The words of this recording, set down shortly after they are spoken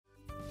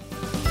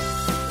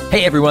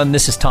Hey everyone,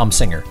 this is Tom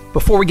Singer.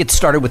 Before we get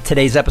started with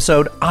today's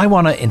episode, I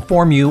want to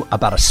inform you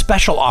about a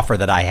special offer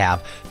that I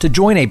have to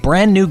join a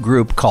brand new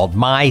group called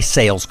My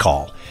Sales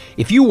Call.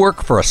 If you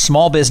work for a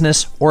small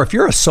business or if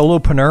you're a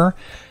solopreneur,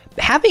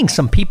 having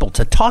some people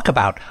to talk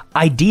about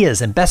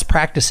ideas and best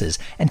practices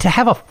and to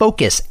have a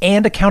focus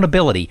and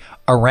accountability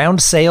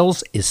around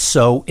sales is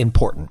so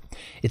important.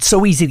 It's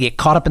so easy to get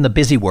caught up in the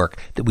busy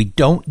work that we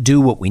don't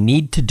do what we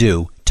need to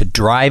do to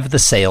drive the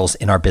sales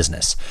in our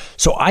business.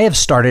 So I have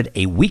started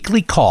a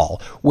weekly call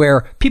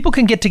where people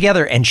can get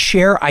together and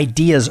share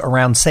ideas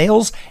around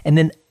sales and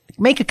then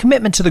make a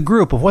commitment to the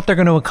group of what they're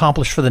going to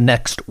accomplish for the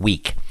next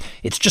week.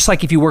 It's just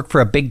like if you work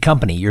for a big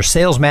company, your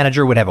sales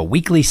manager would have a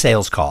weekly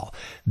sales call.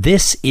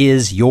 This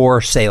is your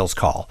sales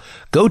call.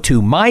 Go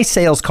to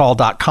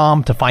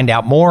mysalescall.com to find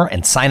out more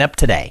and sign up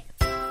today.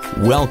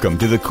 Welcome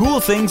to the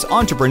Cool Things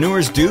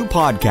Entrepreneurs Do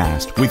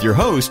podcast with your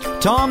host,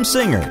 Tom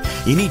Singer.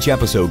 In each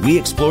episode, we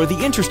explore the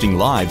interesting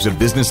lives of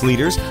business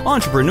leaders,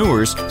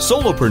 entrepreneurs,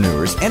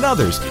 solopreneurs, and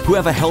others who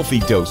have a healthy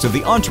dose of the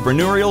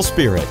entrepreneurial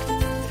spirit.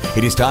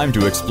 It is time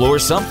to explore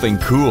something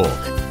cool.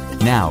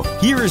 Now,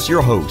 here is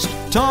your host,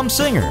 Tom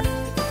Singer.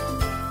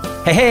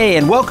 Hey,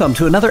 and welcome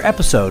to another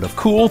episode of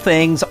Cool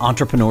Things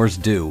Entrepreneurs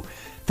Do.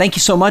 Thank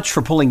you so much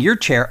for pulling your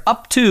chair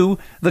up to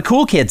the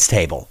Cool Kids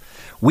table.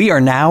 We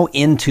are now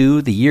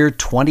into the year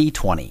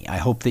 2020. I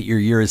hope that your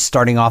year is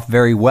starting off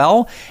very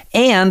well.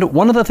 And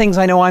one of the things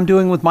I know I'm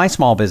doing with my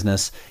small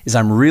business is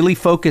I'm really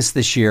focused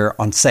this year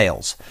on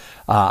sales.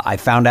 I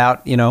found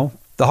out, the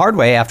hard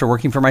way after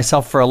working for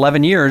myself for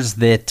 11 years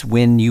that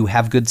when you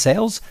have good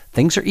sales,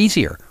 things are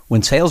easier.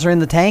 When sales are in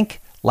the tank,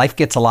 life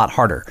gets a lot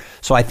harder.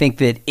 So I think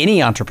that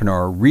any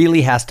entrepreneur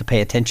really has to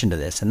pay attention to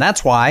this. And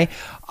that's why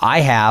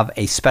I have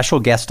a special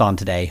guest on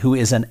today who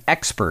is an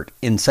expert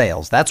in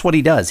sales. That's what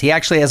he does. He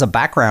actually has a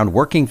background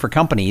working for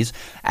companies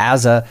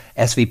as a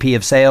SVP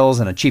of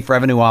sales and a chief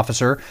revenue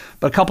officer.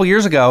 But a couple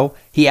years ago,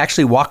 he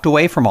actually walked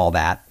away from all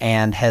that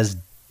and has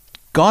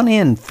gone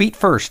in feet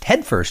first,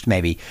 head first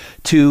maybe,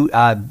 to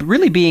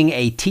really being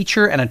a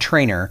teacher and a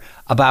trainer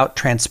about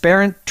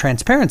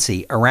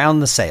transparency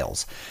around the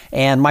sales.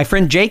 And my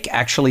friend Jake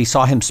actually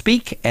saw him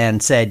speak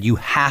and said, you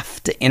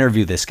have to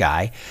interview this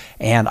guy.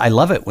 And I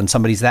love it when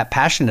somebody's that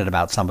passionate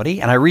about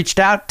somebody. And I reached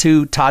out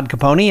to Todd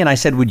Caponi and I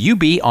said, would you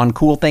be on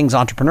Cool Things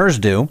Entrepreneurs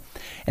Do?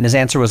 And his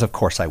answer was, of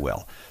course I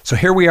will. So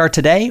here we are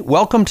today.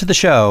 Welcome to the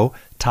show,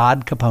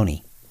 Todd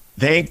Caponi.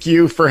 Thank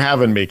you for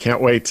having me.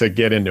 Can't wait to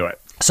get into it.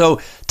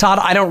 So, Todd,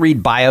 I don't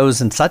read bios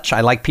and such.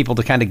 I like people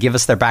to kind of give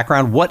us their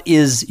background. What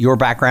is your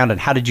background and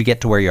how did you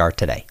get to where you are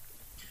today?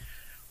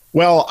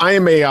 Well, I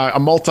am a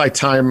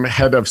multi-time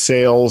head of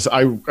sales.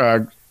 I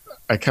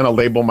kind of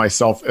label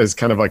myself as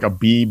kind of like a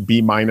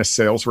B minus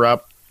sales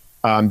rep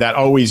that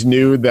always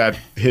knew that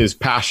his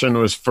passion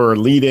was for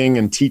leading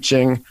and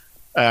teaching.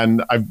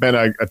 And I've been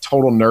a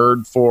total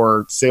nerd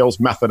for sales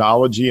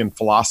methodology and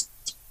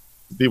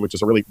philosophy, which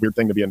is a really weird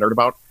thing to be a nerd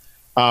about.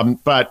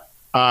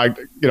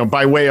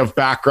 By way of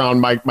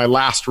background, my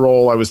last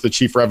role, I was the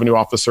chief revenue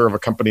officer of a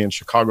company in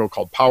Chicago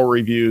called Power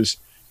Reviews.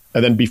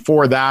 And then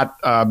before that,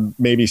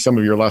 maybe some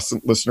of your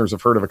listeners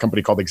have heard of a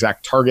company called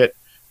ExactTarget.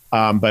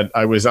 But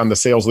I was on the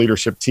sales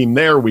leadership team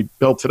there. We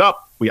built it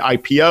up. We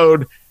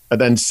IPO'd.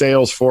 And then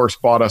Salesforce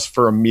bought us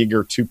for a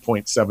meager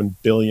 $2.7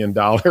 billion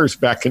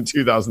back in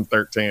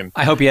 2013.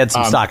 I hope you had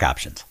some stock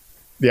options.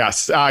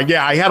 Yes.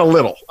 I had a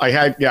little.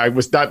 I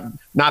was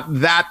not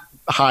that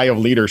high of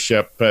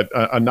leadership, but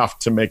enough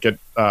to make it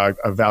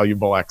a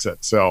valuable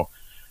exit. So,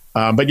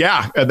 and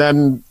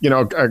then,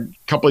 a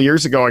couple of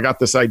years ago, I got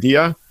this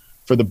idea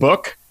for the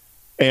book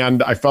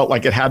and I felt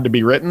like it had to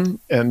be written.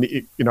 And,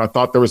 I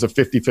thought there was a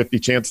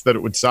 50-50 chance that it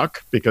would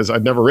suck because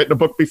I'd never written a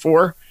book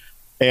before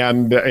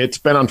and it's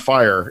been on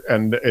fire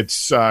and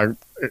it's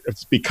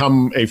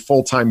become a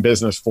full-time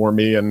business for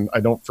me. And I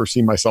don't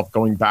foresee myself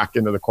going back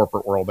into the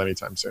corporate world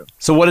anytime soon.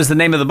 So what is the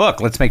name of the book?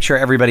 Let's make sure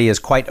everybody is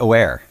quite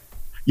aware.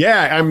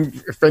 Yeah,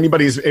 if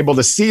anybody's able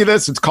to see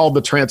this, it's called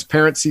The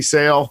Transparency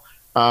Sale.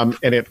 And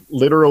it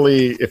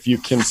literally, if you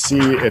can see,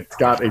 it's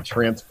got a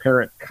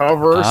transparent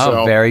cover. Oh,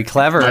 so very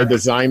clever. My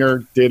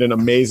designer did an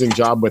amazing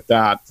job with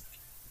that.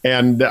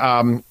 And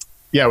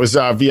it was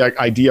via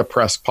Idea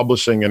Press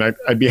Publishing. And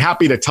I'd be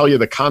happy to tell you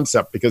the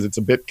concept because it's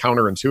a bit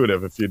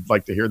counterintuitive if you'd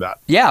like to hear that.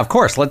 Yeah, of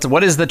course.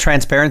 What is The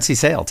Transparency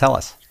Sale? Tell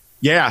us.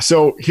 Yeah,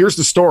 so here's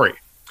the story.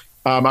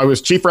 I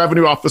was chief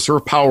revenue officer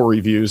of Power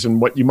Reviews, and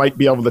what you might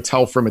be able to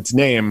tell from its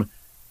name,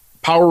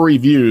 Power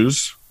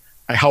Reviews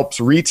helps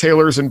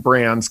retailers and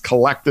brands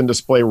collect and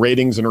display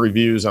ratings and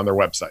reviews on their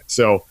website.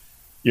 So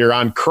you're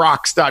on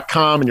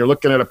crocs.com and you're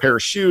looking at a pair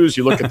of shoes,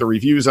 you look at the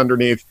reviews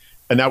underneath,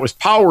 and that was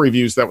Power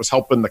Reviews that was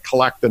helping the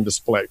collect and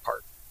display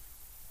part.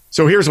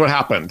 So here's what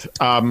happened.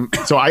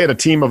 So I had a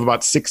team of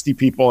about 60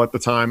 people at the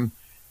time,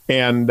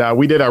 and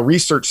we did a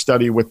research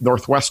study with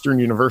Northwestern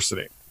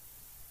University.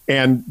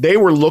 And they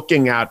were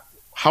looking at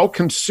how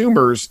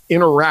consumers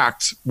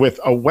interact with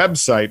a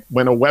website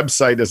when a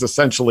website is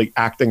essentially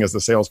acting as the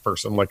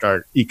salesperson, like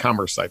an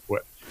e-commerce site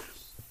would.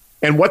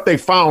 And what they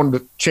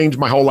found changed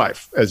my whole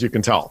life, as you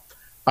can tell.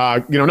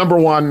 Number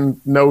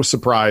one, no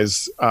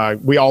surprise.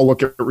 We all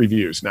look at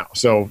reviews now.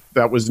 So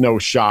that was no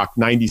shock.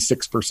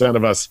 96%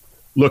 of us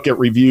look at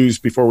reviews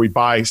before we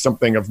buy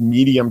something of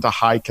medium to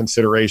high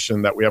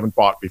consideration that we haven't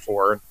bought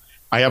before.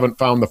 I haven't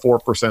found the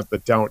 4%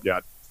 that don't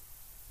yet.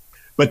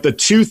 But the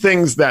two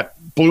things that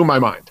blew my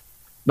mind.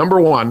 Number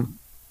one,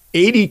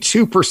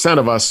 82%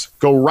 of us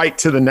go right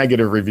to the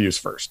negative reviews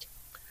first.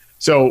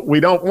 So we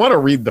don't want to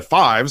read the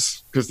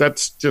fives because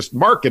that's just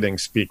marketing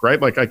speak,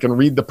 right? Like I can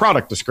read the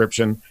product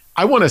description.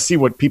 I want to see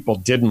what people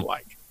didn't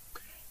like.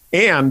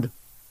 And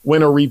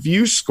when a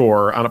review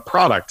score on a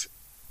product,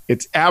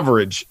 its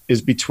average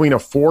is between a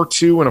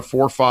 4.2 and a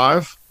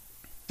 4.5,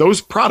 those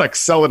products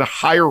sell at a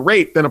higher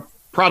rate than a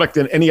product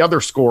in any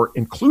other score,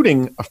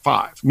 including a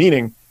 5,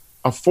 meaning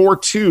a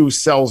 4.2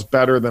 sells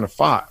better than a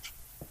 5.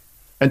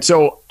 And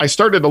so I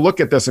started to look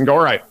at this and go,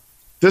 all right,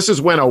 this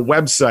is when a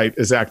website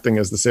is acting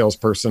as the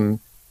salesperson.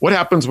 What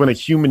happens when a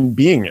human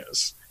being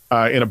is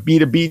in a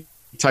B2B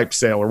type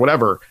sale or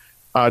whatever?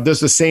 Does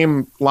the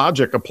same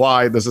logic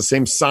apply? Does the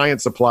same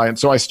science apply? And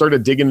so I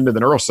started digging into the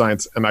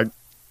neuroscience, and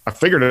I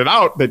figured it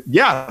out that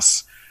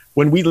yes,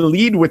 when we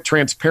lead with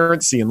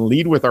transparency and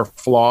lead with our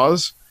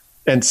flaws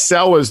and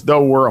sell as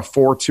though we're a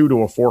 4.2 to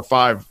a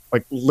 4.5,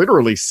 like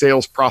literally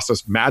sales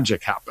process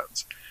magic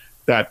happens.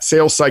 That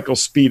sales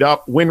cycles speed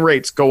up, win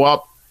rates go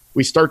up.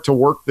 We start to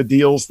work the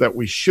deals that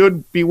we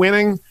should be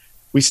winning.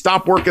 We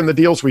stop working the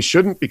deals we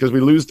shouldn't because we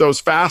lose those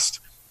fast.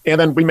 And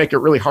then we make it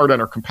really hard on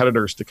our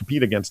competitors to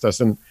compete against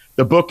us. And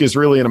the book is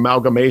really an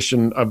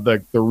amalgamation of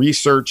the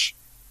research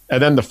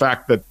and then the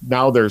fact that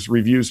now there's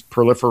reviews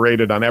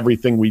proliferated on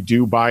everything we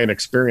do, buy, and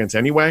experience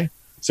anyway.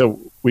 So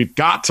we've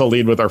got to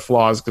lead with our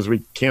flaws because we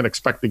can't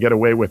expect to get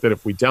away with it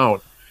if we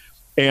don't.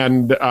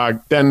 And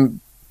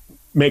then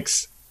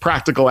makes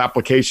practical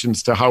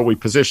applications to how we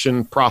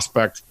position,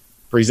 prospect,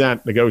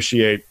 present,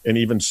 negotiate, and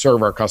even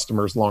serve our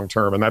customers long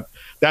term. And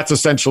that's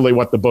essentially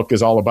what the book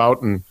is all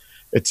about. And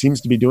it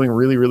seems to be doing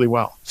really, really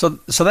well. So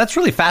that's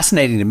really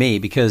fascinating to me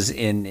because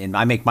in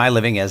I make my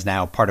living, as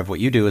now part of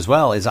what you do as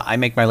well, is I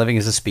make my living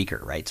as a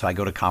speaker, right? So I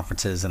go to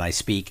conferences and I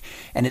speak.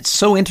 And it's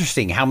so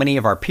interesting how many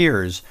of our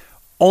peers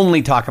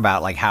only talk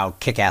about like how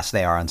kick-ass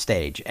they are on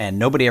stage. And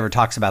nobody ever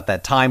talks about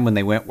that time when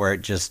they went where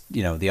it just,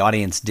 the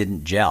audience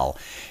didn't gel.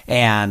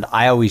 And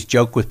I always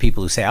joke with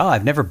people who say, oh,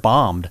 I've never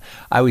bombed.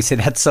 I always say,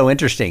 that's so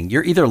interesting.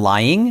 You're either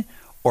lying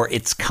or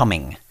it's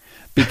coming.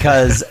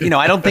 Because,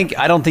 I don't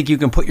think you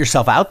can put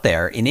yourself out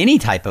there in any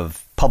type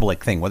of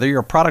public thing, whether you're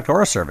a product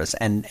or a service,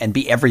 and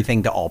be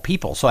everything to all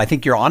people. So I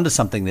think you're onto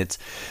something that's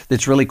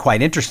really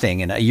quite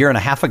interesting. And a year and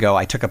a half ago,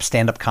 I took up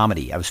stand-up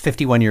comedy. I was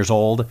 51 years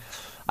old.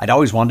 I'd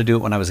always wanted to do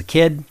it when I was a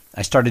kid.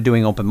 I started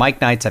doing open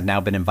mic nights. I've now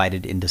been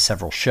invited into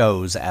several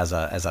shows as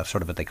a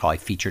sort of what they call a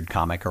featured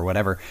comic or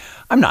whatever.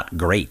 I'm not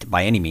great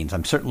by any means.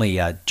 I'm certainly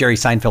Jerry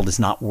Seinfeld is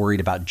not worried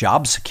about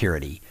job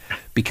security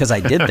because I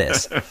did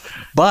this.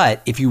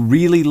 But if you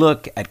really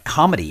look at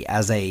comedy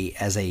as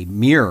a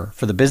mirror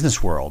for the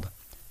business world,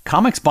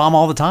 comics bomb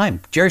all the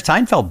time. Jerry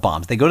Seinfeld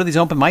bombs. They go to these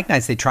open mic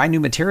nights, they try new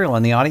material,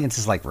 and the audience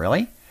is like,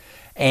 really?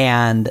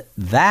 And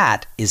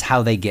that is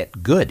how they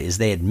get good, is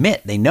they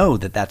admit, they know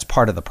that that's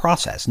part of the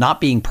process. Not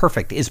being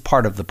perfect is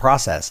part of the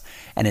process,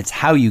 and it's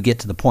how you get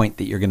to the point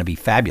that you're going to be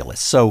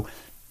fabulous. So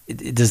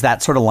does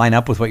that sort of line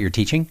up with what you're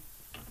teaching?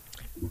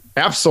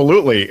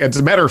 Absolutely. As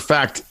a matter of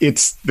fact,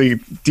 it's the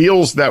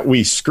deals that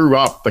we screw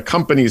up, the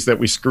companies that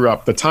we screw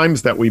up, the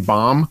times that we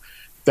bomb,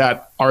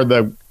 that are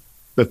the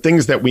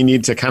things that we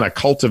need to kind of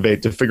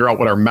cultivate to figure out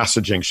what our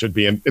messaging should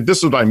be. And this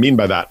is what I mean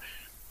by that.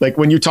 Like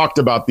when you talked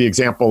about the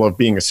example of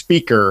being a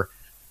speaker,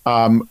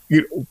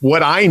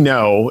 what I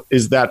know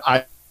is that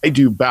I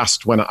do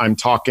best when I'm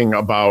talking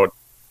about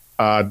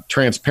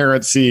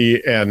transparency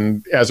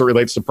and as it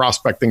relates to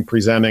prospecting,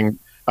 presenting,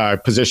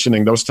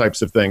 positioning, those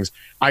types of things.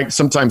 I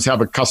sometimes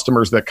have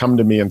customers that come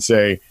to me and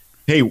say,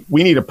 hey,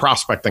 we need a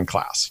prospecting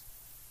class.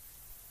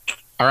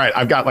 All right,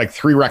 I've got like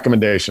 3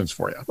 recommendations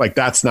for you. Like,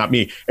 that's not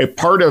me. A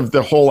part of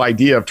the whole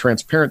idea of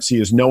transparency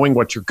is knowing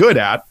what you're good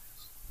at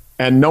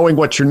and knowing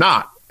what you're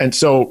not. And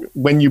so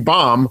when you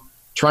bomb,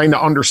 trying to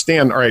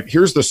understand, all right,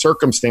 here's the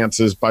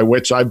circumstances by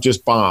which I've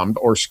just bombed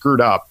or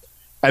screwed up.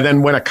 And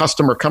then when a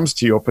customer comes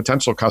to you, a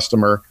potential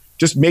customer,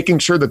 just making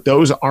sure that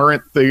those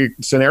aren't the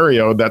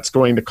scenario that's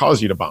going to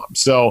cause you to bomb.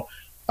 So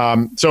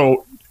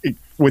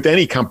with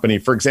any company,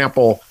 for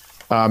example,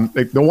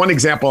 the one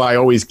example I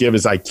always give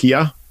is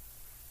IKEA.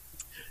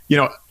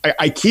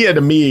 IKEA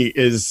to me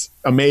is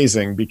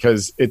amazing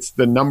because it's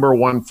the number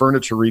one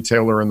furniture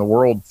retailer in the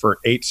world for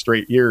 8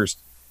 straight years.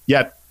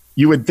 Yet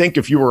you would think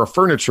if you were a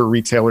furniture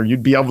retailer,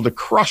 you'd be able to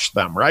crush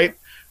them, right?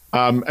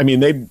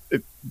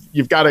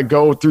 You've got to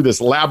go through this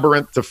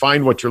labyrinth to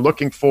find what you're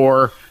looking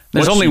for.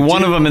 There's only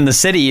one of them in the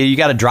city. You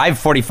got to drive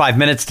 45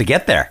 minutes to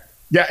get there.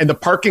 Yeah, and the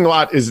parking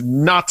lot is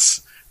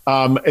nuts.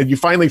 And you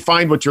finally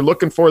find what you're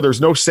looking for.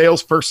 There's no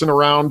salesperson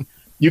around.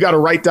 You got to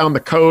write down the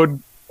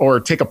code or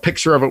take a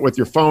picture of it with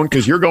your phone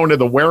because you're going to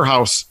the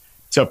warehouse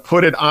to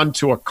put it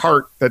onto a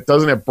cart that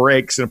doesn't have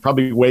brakes and it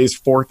probably weighs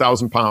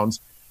 4,000 pounds.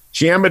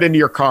 jam it into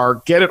your car,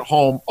 get it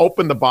home,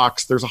 open the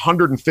box. There's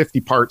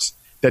 150 parts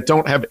that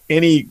don't have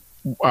any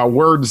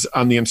words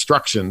on the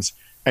instructions,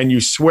 and you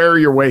swear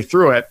your way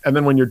through it. And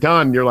then when you're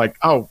done, you're like,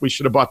 oh, we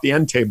should have bought the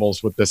end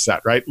tables with this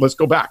set, right? Let's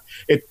go back.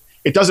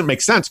 It doesn't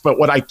make sense. But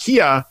what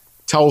IKEA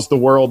tells the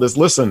world is,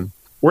 listen,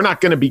 we're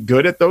not going to be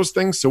good at those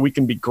things, so we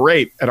can be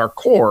great at our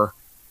core,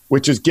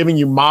 which is giving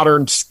you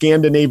modern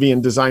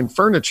Scandinavian design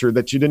furniture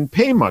that you didn't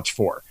pay much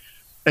for.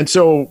 And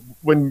so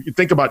when you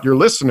think about your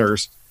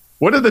listeners,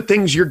 what are the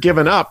things you're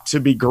giving up to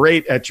be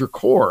great at your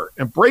core?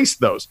 Embrace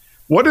those.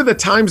 What are the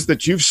times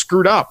that you've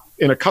screwed up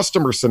in a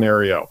customer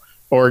scenario,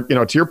 or,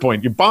 to your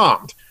point, you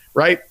bombed,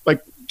 right?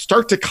 Like,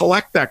 start to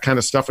collect that kind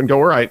of stuff and go,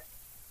 all right,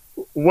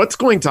 what's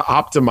going to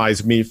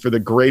optimize me for the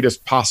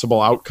greatest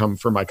possible outcome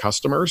for my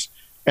customers?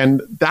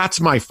 And that's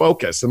my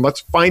focus. And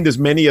let's find as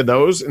many of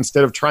those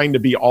instead of trying to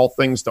be all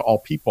things to all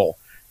people.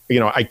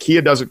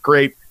 IKEA does it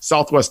great.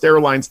 Southwest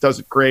Airlines does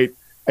it great.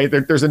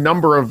 There's a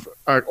number of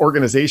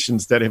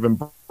organizations that have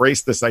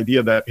embraced this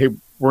idea that, hey,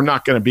 we're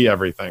not going to be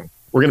everything.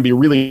 We're going to be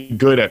really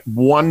good at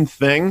one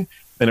thing.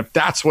 And if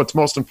that's what's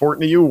most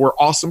important to you, we're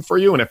awesome for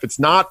you. And if it's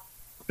not,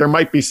 there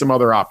might be some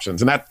other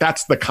options. And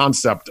that's the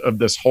concept of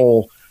this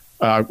whole,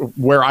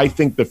 where I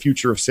think the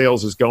future of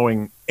sales is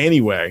going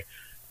anyway,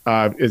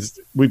 is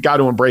we've got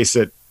to embrace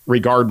it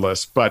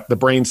regardless. But the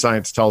brain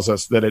science tells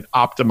us that it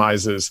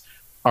optimizes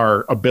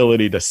our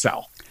ability to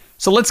sell.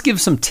 So let's give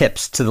some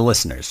tips to the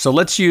listeners. So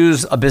let's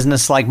use a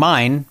business like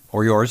mine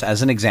or yours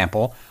as an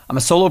example. I'm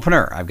a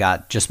solopreneur. I've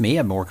got just me.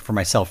 I've been working for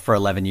myself for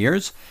 11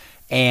 years,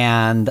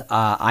 and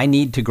I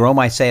need to grow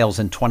my sales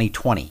in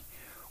 2020.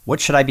 What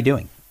should I be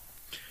doing?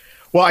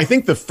 Well, I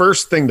think the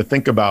first thing to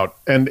think about,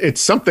 and it's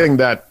something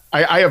that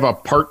I have a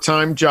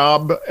part-time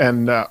job,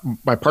 and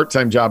my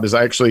part-time job is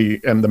I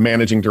actually am the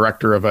managing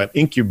director of an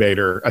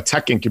incubator, a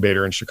tech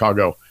incubator in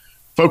Chicago,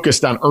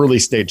 focused on early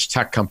stage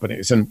tech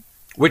companies. And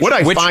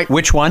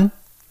which one?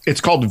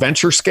 It's called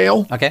Venture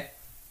Scale. Okay.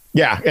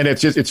 Yeah, and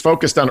it's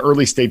focused on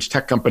early stage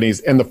tech companies,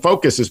 and the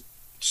focus is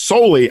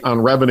solely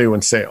on revenue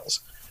and sales.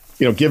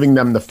 Giving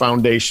them the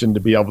foundation to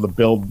be able to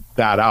build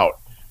that out.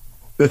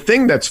 The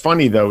thing that's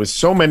funny though is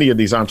so many of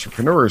these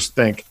entrepreneurs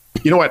think,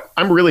 you know what,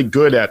 I'm really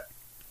good at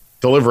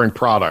delivering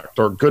product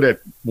or good at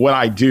what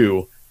I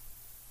do.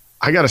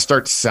 I got to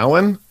start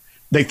selling.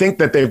 They think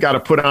that they've got to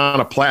put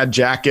on a plaid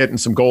jacket and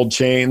some gold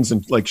chains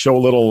and like show a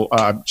little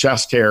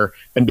chest hair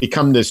and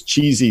become this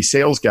cheesy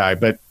sales guy.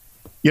 But,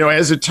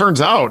 as it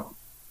turns out,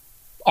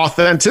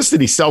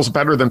 authenticity sells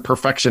better than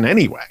perfection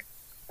anyway.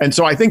 And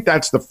so I think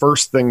that's the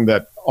first thing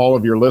that all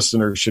of your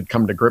listeners should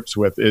come to grips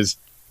with is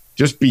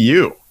just be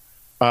you.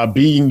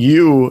 Being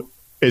you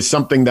is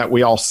something that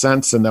we all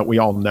sense and that we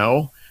all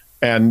know.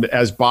 And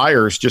as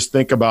buyers, just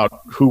think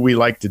about who we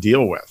like to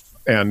deal with.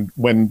 And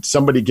when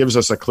somebody gives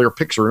us a clear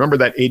picture, remember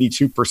that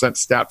 82%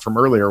 stat from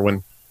earlier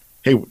when,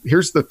 hey,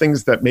 here's the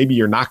things that maybe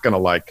you're not going to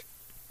like.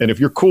 And if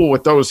you're cool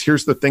with those,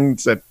 here's the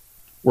things that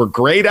we're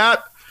great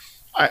at.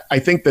 I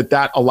think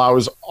that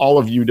allows all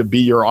of you to be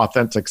your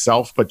authentic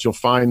self, but you'll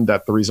find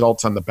that the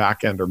results on the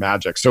back end are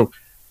magic. So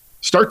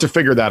start to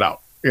figure that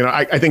out.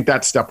 I think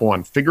that's step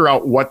one. Figure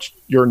out what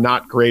you're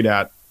not great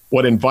at,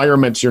 what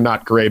environments you're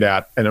not great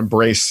at, and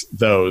embrace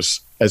those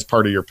as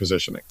part of your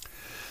positioning.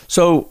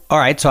 So, all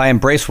right. So I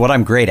embrace what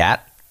I'm great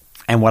at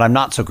and what I'm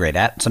not so great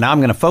at. So now I'm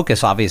going to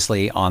focus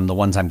obviously on the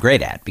ones I'm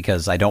great at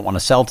because I don't want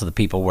to sell to the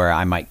people where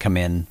I might come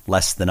in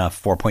less than a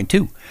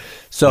 4.2.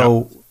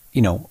 So,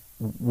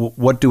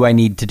 what do I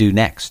need to do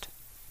next?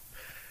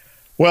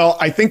 Well,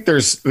 I think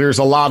there's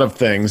a lot of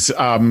things.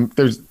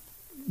 There's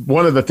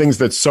one of the things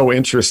that's so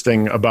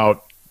interesting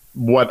about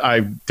what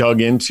I've dug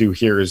into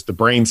here is the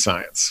brain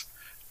science.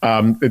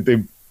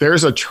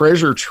 There's a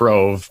treasure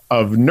trove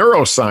of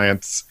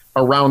neuroscience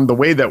around the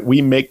way that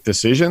we make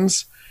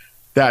decisions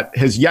that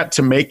has yet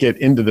to make it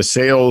into the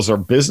sales or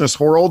business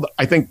world.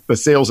 I think the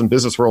sales and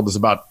business world is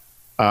about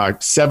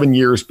 7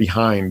 years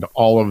behind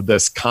all of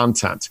this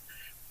content.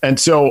 And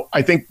so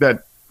I think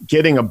that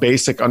getting a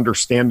basic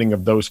understanding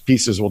of those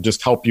pieces will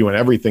just help you in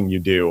everything you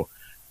do.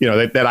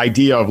 That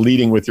idea of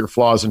leading with your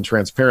flaws and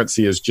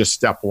transparency is just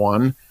step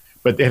one,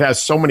 but it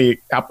has so many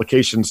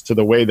applications to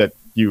the way that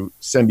you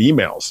send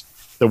emails,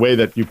 the way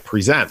that you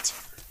present.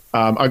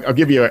 I'll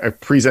give you a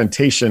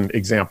presentation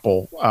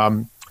example.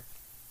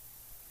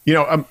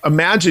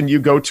 Imagine you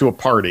go to a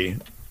party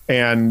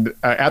and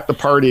at the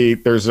party,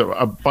 there's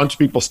a bunch of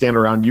people standing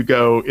around. You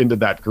go into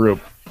that group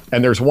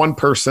and there's one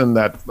person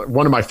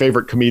one of my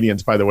favorite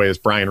comedians, by the way, is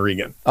Brian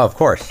Regan. Oh, of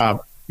course.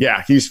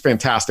 Yeah, he's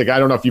fantastic. I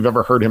don't know if you've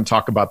ever heard him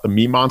talk about the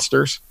me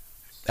monsters.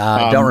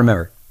 I don't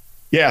remember.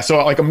 Yeah,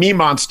 so like a me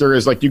monster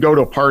is like you go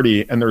to a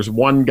party and there's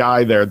one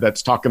guy there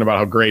that's talking about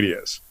how great he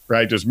is,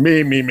 right? Just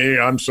me,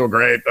 I'm so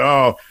great.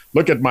 Oh,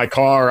 look at my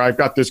car. I've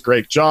got this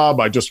great job.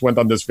 I just went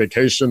on this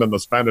vacation in the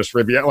Spanish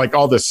Riviera, like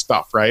all this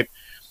stuff, right?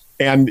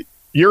 And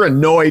you're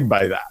annoyed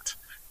by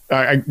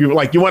that. You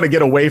want to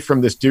get away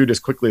from this dude as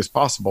quickly as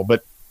possible.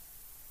 But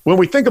when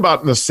we think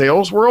about in the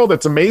sales world,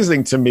 it's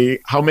amazing to me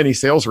how many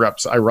sales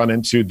reps I run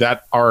into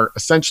that are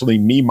essentially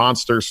me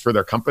monsters for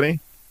their company.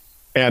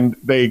 And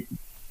they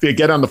they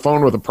get on the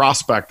phone with a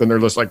prospect and they're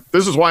just like,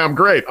 this is why I'm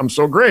great. I'm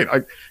so great.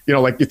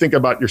 Like you think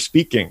about your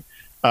speaking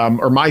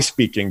or my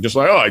speaking, just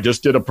like, oh, I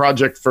just did a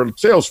project for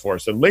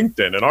Salesforce and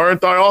LinkedIn and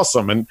aren't I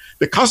awesome? And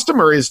the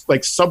customer is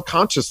like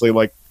subconsciously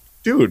like,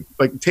 dude,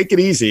 like take it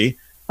easy.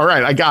 All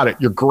right, I got it.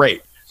 You're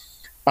great.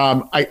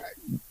 That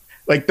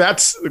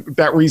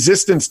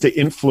resistance to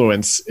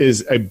influence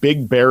is a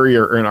big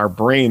barrier in our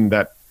brain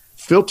that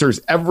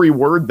filters every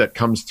word that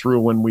comes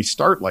through when we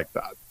start like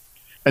that.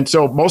 And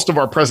so most of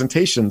our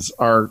presentations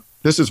are,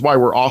 this is why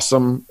we're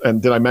awesome.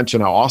 And did I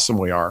mention how awesome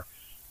we are?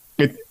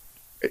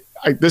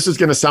 This is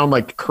going to sound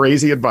like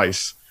crazy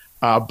advice,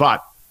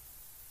 but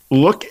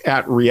look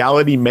at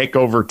reality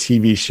makeover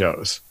TV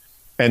shows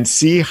and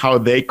see how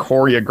they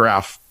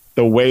choreograph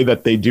the way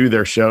that they do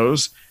their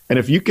shows. And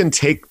if you can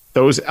take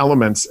those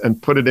elements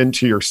and put it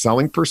into your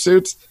selling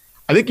pursuits,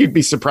 I think you'd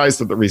be surprised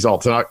at the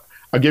results. And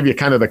I'll give you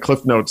kind of the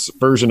Cliff Notes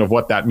version of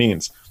what that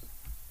means.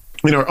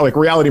 Like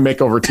reality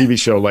makeover TV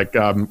show, like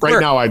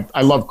right now,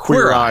 I love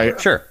Queer Eye.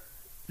 Sure.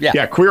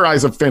 Yeah, Queer Eye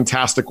is a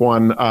fantastic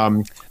one.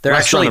 They're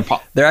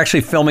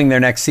actually filming their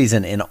next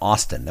season in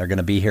Austin. They're going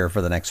to be here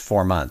for the next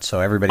 4 months. So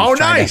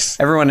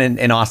everyone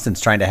in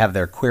Austin's trying to have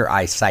their Queer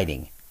Eye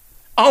sighting.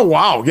 Oh,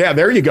 wow. Yeah,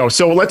 there you go.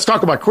 So let's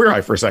talk about Queer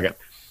Eye for a second.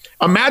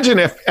 Imagine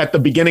if at the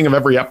beginning of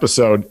every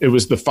episode, it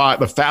was the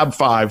Fab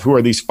Five, who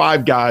are these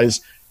 5 guys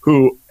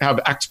who have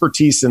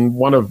expertise in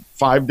one of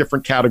 5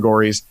 different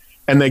categories,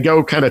 and they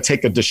go kind of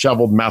take a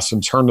disheveled mess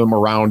and turn them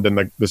around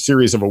in the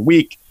series of a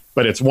week,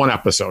 but it's one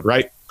episode,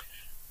 right?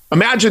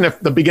 Imagine if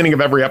the beginning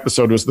of every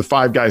episode was the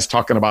 5 guys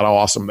talking about how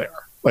awesome they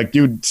are. Like,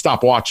 dude,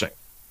 stop watching.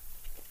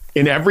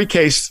 In every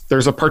case,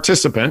 there's a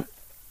participant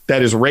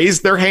that has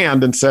raised their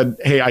hand and said,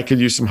 hey, I could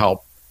use some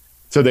help.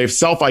 So they've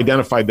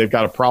self-identified they've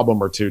got a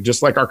problem or two,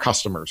 just like our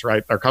customers,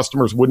 right? Our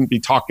customers wouldn't be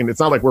talking. It's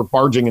not like we're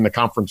barging into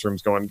conference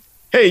rooms going,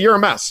 hey, you're a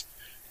mess,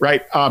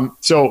 right?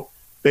 So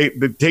they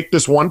take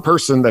this one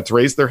person that's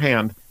raised their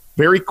hand.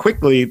 Very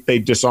quickly, they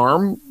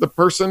disarm the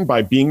person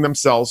by being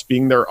themselves,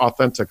 being their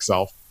authentic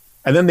self.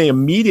 And then they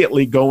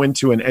immediately go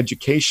into an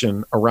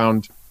education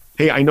around,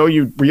 hey, I know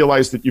you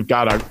realize that you've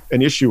got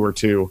an issue or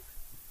two.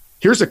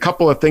 Here's a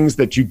couple of things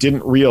that you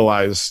didn't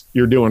realize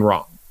you're doing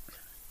wrong.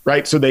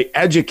 Right. So they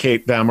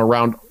educate them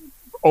around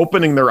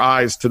opening their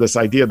eyes to this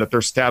idea that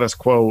their status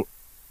quo,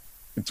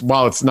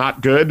 while it's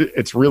not good,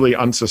 it's really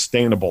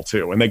unsustainable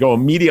too. And they go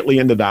immediately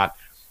into that.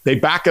 They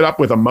back it up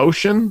with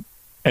emotion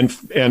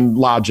and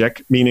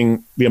logic,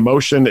 meaning the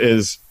emotion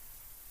is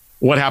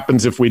what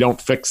happens if we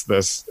don't fix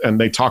this? And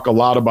they talk a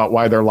lot about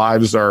why their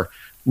lives are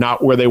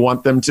not where they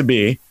want them to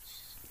be.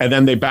 And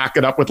then they back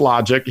it up with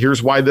logic.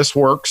 Here's why this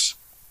works.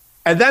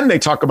 And then they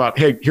talk about,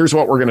 hey, here's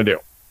what we're going to do.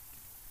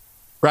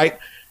 Right.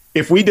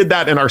 If we did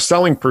that in our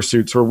selling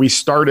pursuits where we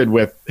started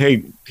with,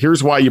 hey,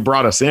 here's why you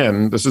brought us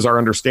in. This is our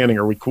understanding.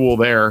 Are we cool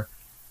there?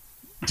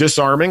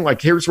 Disarming,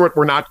 like, here's what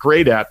we're not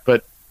great at.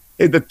 But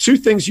hey, the 2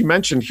 things you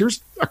mentioned,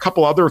 here's a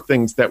couple other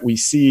things that we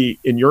see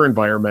in your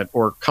environment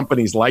or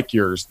companies like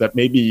yours that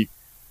maybe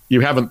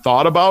you haven't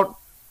thought about.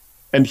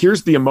 And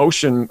here's the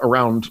emotion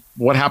around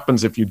what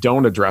happens if you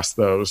don't address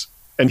those.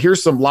 And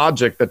here's some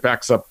logic that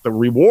backs up the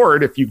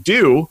reward if you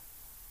do.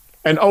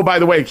 And oh, by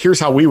the way, here's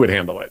how we would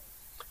handle it.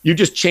 You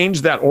just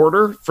change that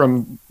order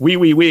from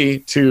we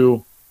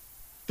to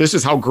this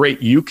is how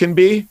great you can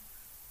be.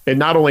 It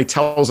not only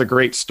tells a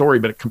great story,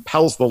 but it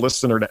compels the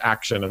listener to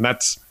action. And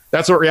that's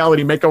what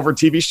reality makeover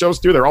TV shows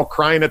do. They're all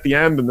crying at the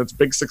end and it's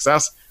big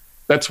success.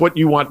 That's what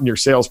you want in your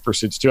sales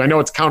pursuits too. I know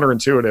it's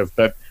counterintuitive,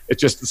 but it's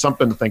just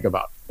something to think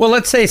about. Well,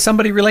 let's say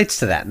somebody relates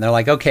to that and they're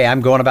like, okay,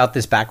 I'm going about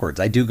this backwards.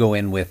 I do go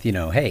in with,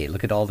 hey,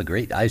 look at all the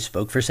great, I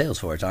spoke for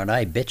Salesforce, aren't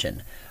I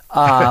bitching?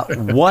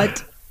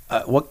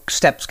 What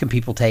steps can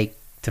people take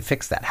to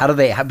fix that? How do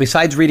they,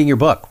 besides reading your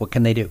book, what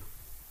can they do?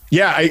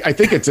 Yeah, I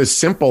think it's as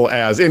simple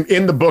as,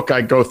 in the book,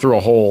 I go through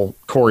a whole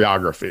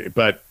choreography,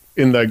 but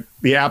in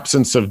the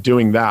absence of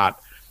doing that,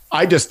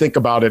 I just think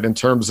about it in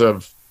terms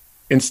of,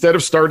 instead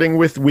of starting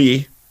with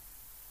we,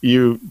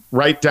 you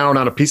write down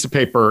on a piece of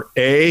paper,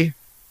 A,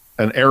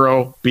 an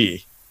arrow,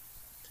 B.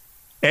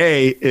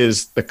 A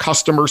is the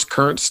customer's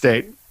current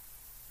state.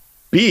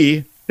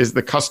 B is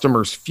the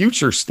customer's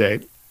future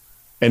state.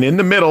 And in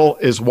the middle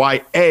is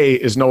why A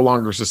is no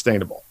longer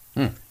sustainable.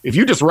 If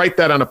you just write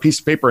that on a piece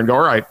of paper and go,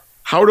 all right,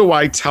 how do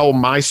I tell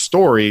my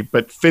story,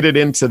 but fit it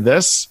into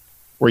this,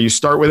 where you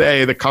start with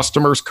A, the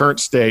customer's current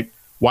state,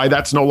 why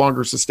that's no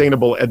longer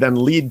sustainable, and then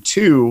lead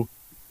to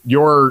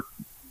your,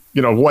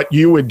 what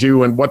you would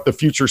do and what the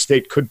future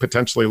state could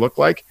potentially look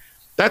like.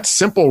 That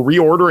simple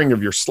reordering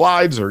of your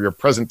slides or your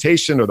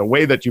presentation or the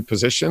way that you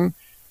position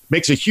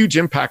makes a huge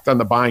impact on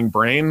the buying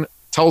brain,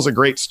 tells a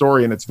great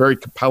story, and it's very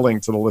compelling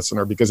to the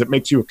listener because it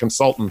makes you a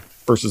consultant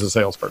versus a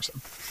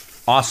salesperson.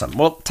 Awesome.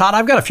 Well, Todd,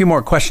 I've got a few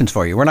more questions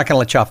for you. We're not going to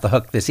let you off the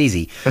hook this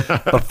easy.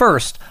 But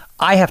first,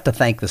 I have to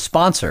thank the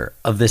sponsor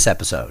of this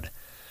episode.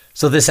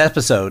 So this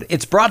episode,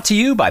 it's brought to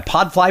you by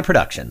Podfly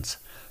Productions.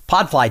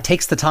 Podfly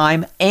takes the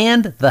time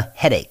and the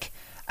headache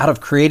out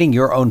of creating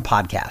your own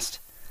podcast.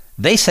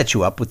 They set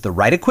you up with the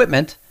right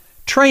equipment,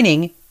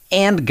 training,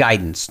 and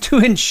guidance to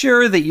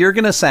ensure that you're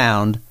going to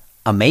sound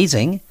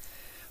amazing.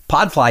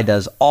 Podfly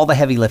does all the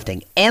heavy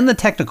lifting and the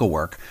technical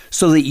work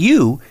so that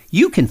you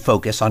can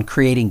focus on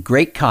creating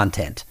great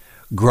content,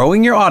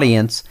 growing your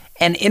audience,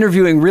 and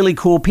interviewing really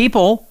cool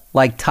people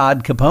like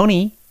Todd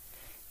Caponi.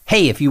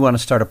 Hey, if you want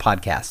to start a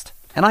podcast,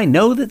 and I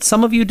know that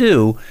some of you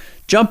do,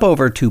 jump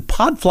over to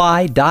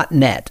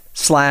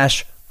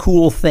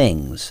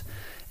podfly.net/coolthings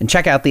and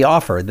check out the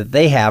offer that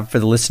they have for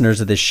the listeners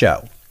of this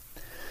show.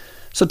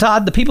 So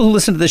Todd, the people who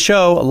listen to the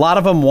show, a lot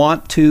of them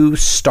want to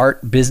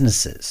start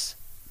businesses,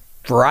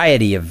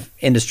 variety of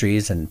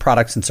industries and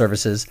products and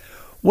services.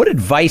 What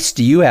advice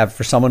do you have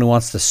for someone who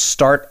wants to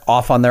start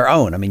off on their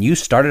own? I mean, you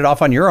started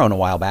off on your own a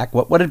while back.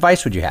 What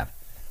advice would you have?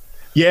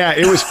 Yeah,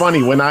 it was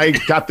funny. When I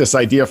got this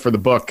idea for the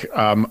book,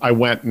 I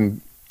went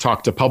and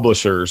talked to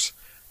publishers,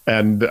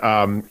 and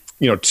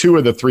two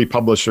of the three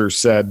publishers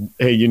said,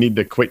 hey, you need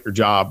to quit your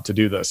job to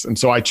do this. And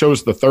so I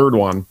chose the third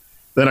one.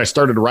 Then I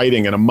started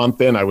writing, and a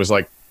month in, I was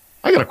like,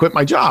 I got to quit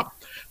my job.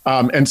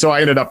 And so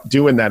I ended up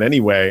doing that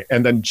anyway,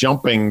 and then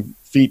jumping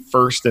feet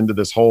first into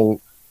this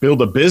whole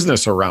build a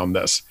business around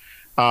this.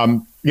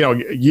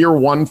 Year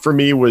one for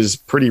me was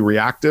pretty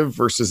reactive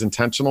versus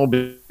intentional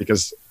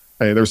because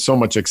there's so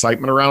much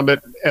excitement around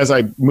it. As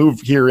I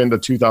move here into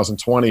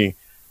 2020,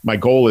 my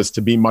goal is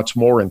to be much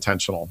more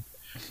intentional.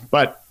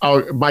 But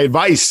my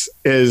advice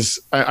is,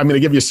 I'm going to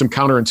give you some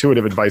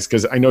counterintuitive advice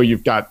because I know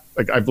you've got,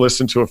 I've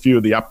listened to a few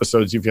of the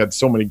episodes. You've had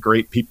so many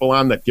great people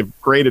on that give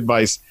great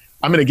advice.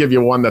 I'm going to give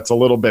you one that's a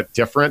little bit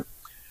different.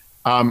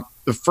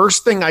 The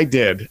first thing I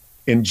did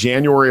in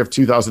January of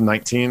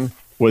 2019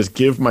 was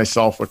give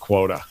myself a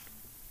quota.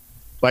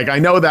 I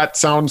know that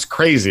sounds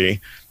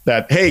crazy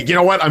that, hey, you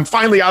know what? I'm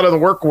finally out of the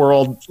work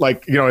world.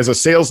 As a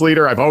sales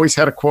leader, I've always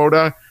had a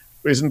quota.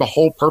 Isn't the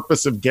whole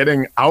purpose of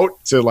getting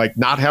out to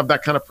not have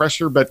that kind of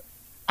pressure? But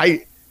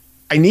I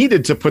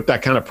needed to put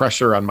that kind of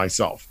pressure on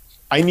myself.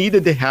 I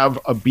needed to have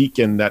a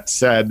beacon that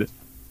said,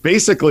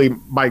 basically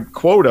my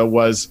quota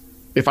was,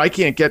 if I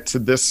can't get to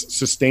this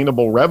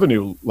sustainable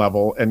revenue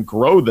level and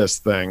grow this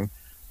thing,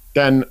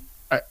 then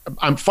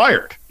I'm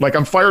fired.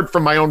 I'm fired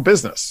from my own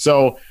business.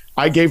 So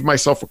I gave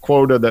myself a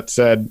quota that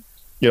said,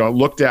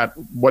 looked at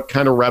what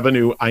kind of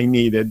revenue I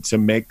needed to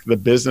make the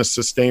business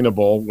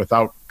sustainable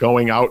without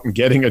going out and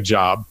getting a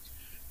job.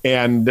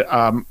 And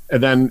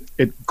then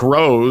it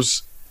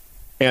grows.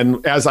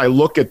 And as I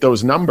look at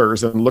those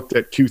numbers and looked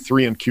at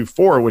Q3 and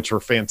Q4, which were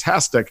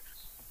fantastic,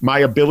 my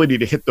ability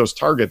to hit those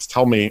targets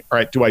tell me, all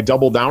right, do I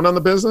double down on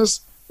the business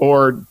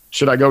or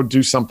should I go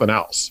do something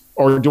else?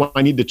 Or do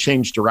I need to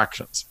change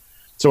directions?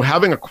 So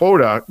having a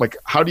quota,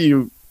 how do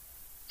you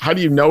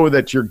know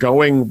that you're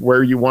going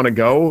where you want to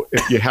go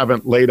if you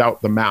haven't laid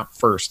out the map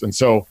first? And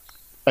so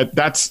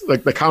that's the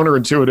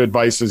counterintuitive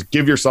advice is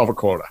give yourself a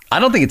quota. I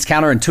don't think it's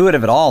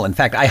counterintuitive at all. In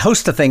fact, I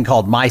host a thing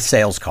called My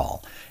Sales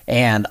Call.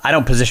 And I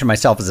don't position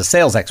myself as a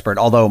sales expert,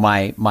 although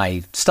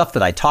my stuff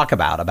that I talk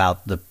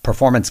about the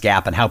performance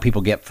gap and how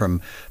people get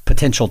from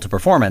potential to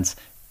performance,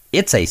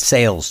 it's a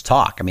sales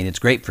talk. I mean, it's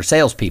great for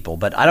salespeople,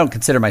 but I don't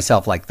consider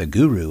myself like the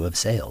guru of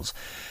sales.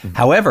 Mm-hmm.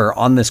 However,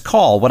 on this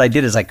call, what I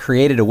did is I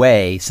created a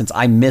way, since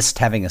I missed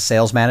having a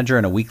sales manager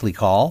in a weekly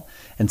call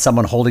and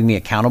someone holding me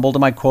accountable to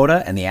my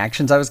quota and the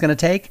actions I was going to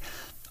take,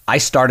 I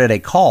started a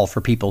call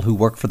for people who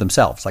work for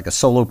themselves, like a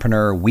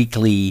solopreneur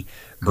weekly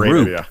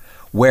group. Great idea.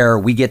 Where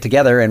we get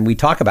together and we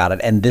talk about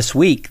it. And this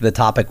week, the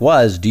topic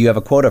was, do you have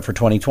a quota for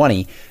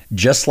 2020?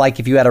 Just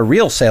like if you had a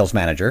real sales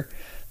manager,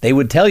 they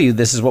would tell you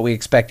this is what we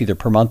expect either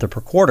per month or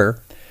per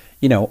quarter.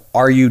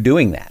 Are you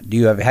doing that? Do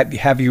you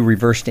have you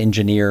reversed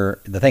engineer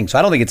the thing? So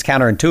I don't think it's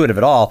counterintuitive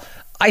at all.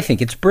 I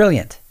think it's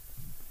brilliant.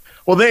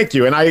 Well, thank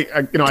you. And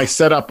I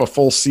set up a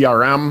full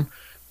CRM.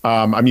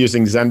 I'm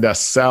using Zendesk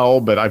Sell,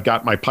 but I've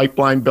got my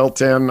pipeline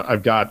built in.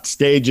 I've got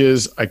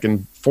stages. I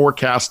can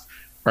forecast.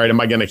 All right,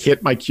 am I going to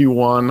hit my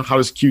Q1? How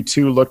is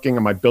Q2 looking?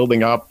 Am I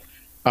building up?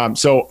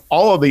 So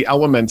all of the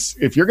elements,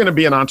 if you're going to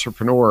be an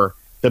entrepreneur,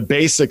 the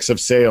basics of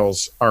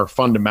sales are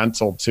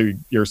fundamental to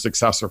your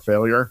success or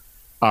failure,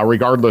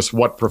 regardless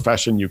what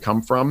profession you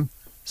come from.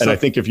 And I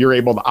think if you're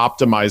able to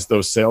optimize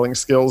those selling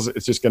skills,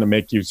 it's just going to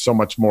make you so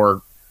much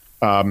more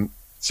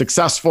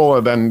successful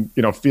and then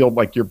feel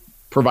like you're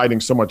providing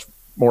so much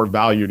more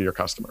value to your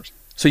customers.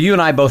 So you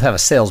and I both have a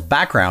sales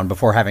background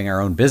before having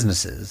our own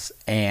businesses.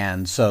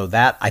 And so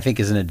that, I think,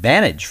 is an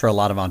advantage for a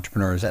lot of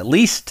entrepreneurs, at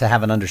least to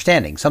have an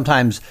understanding.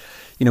 Sometimes,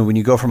 when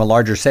you go from a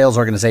larger sales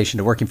organization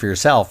to working for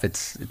yourself,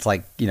 it's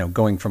like,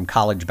 going from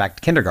college back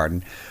to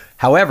kindergarten.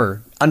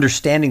 However,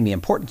 understanding the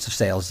importance of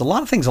sales is a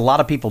lot of things a lot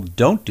of people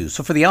don't do.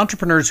 So for the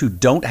entrepreneurs who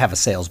don't have a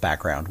sales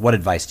background, what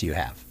advice do you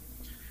have?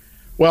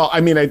 Well, I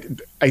mean,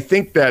 I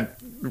think that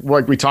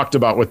like we talked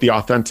about with the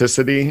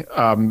authenticity,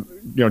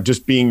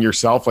 just being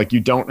yourself,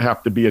 you don't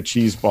have to be a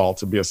cheese ball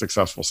to be a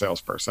successful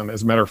salesperson.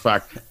 As a matter of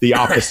fact, the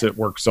opposite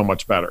works so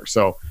much better.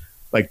 So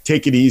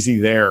take it easy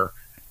there.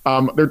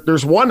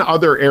 There's one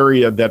other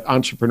area that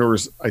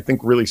entrepreneurs, I think,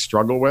 really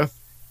struggle with,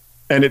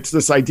 and it's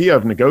this idea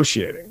of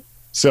negotiating.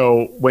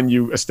 So when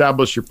you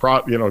establish your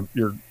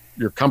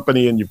your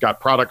company and you've got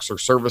products or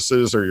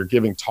services or you're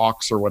giving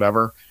talks or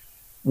whatever,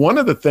 one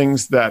of the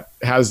things that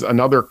has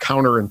another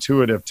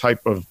counterintuitive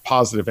type of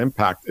positive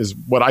impact is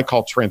what I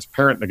call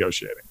transparent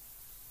negotiating.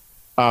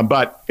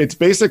 But it's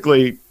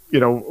basically,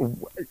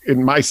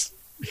 in my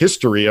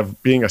history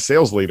of being a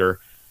sales leader,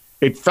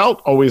 it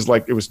felt always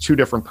like it was two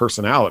different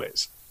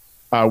personalities.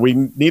 We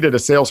needed a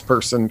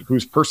salesperson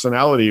whose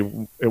personality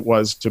it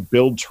was to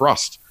build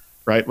trust,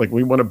 right? Like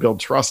we want to build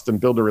trust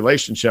and build a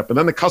relationship. And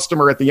then the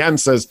customer at the end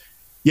says,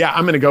 yeah,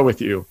 I'm going to go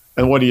with you.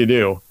 And what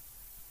do?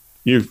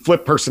 You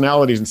flip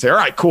personalities and say, all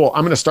right, cool.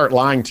 I'm going to start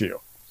lying to you.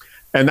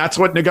 And that's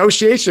what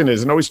negotiation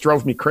is, and always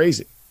drove me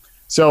crazy.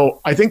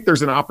 So I think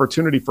there's an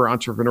opportunity for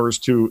entrepreneurs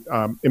to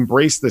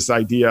embrace this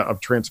idea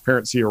of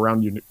transparency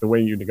around the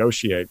way you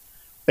negotiate.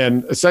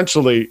 And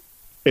essentially,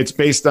 it's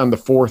based on the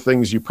four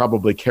things you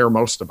probably care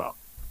most about.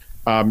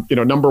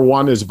 Number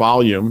one is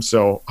volume.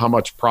 So how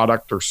much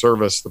product or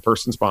service the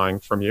person's buying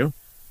from you.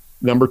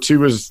 Number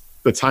two is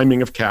the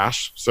timing of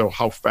cash. So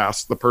how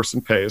fast the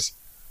person pays.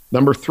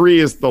 Number three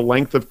is the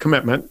length of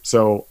commitment.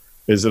 So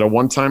is it a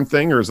one-time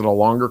thing or is it a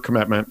longer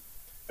commitment?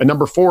 And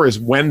number four is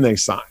when they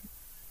sign,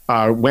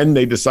 when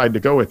they decide to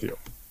go with you.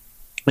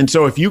 And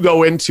so if you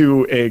go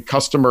into a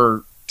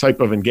customer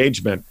type of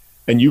engagement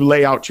and you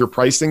lay out your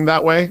pricing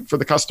that way for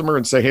the customer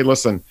and say, hey,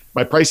 listen,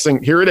 my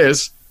pricing, here it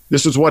is.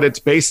 This is what it's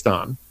based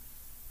on.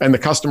 And the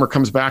customer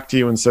comes back to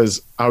you and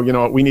says, oh, you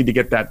know what, we need to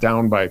get that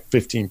down by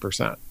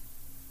 15%.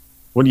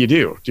 What do?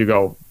 Do you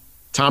go,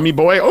 Tommy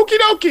boy, okie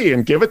dokie,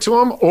 and give it to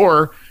them?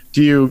 Or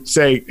do you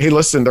say, hey,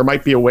 listen, there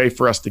might be a way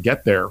for us to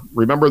get there?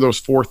 Remember those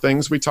four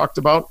things we talked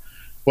about?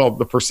 Well,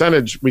 the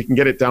percentage, we can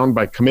get it down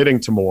by committing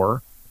to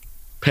more,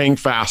 paying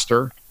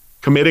faster,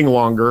 committing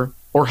longer,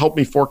 or help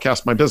me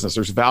forecast my business.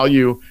 There's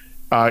value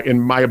in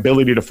my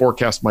ability to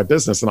forecast my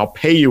business, and I'll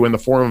pay you in the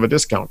form of a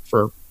discount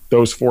for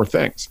those four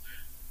things.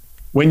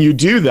 When you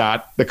do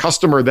that, the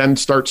customer then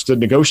starts to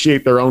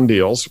negotiate their own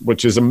deals,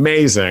 which is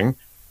amazing.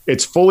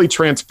 It's fully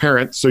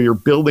transparent, so you're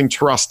building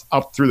trust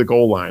up through the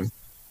goal line.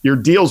 Your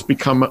deals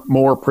become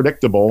more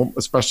predictable,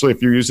 especially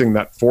if you're using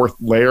that fourth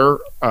lever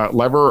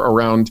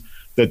around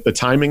the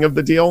timing of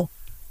the deal.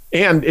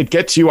 And it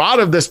gets you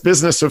out of this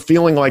business of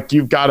feeling like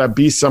you've got to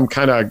be some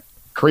kind of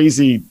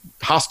crazy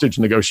hostage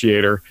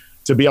negotiator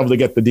to be able to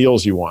get the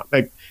deals you want.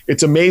 Like,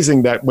 it's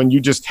amazing that when you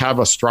just have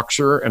a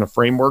structure and a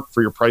framework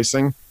for your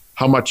pricing,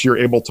 how much you're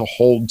able to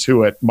hold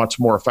to it much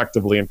more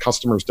effectively, and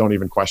customers don't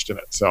even question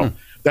it. So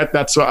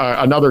that's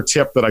another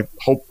tip that I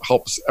hope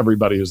helps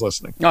everybody who's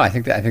listening. No, I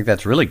think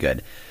that's really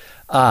good.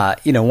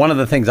 One of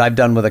the things I've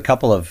done with a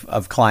couple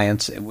of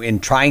clients in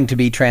trying to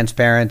be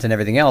transparent and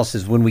everything else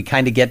is when we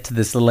kind of get to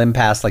this little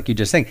impasse, like you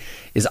just think,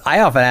 is I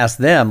often ask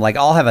them, like,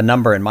 I'll have a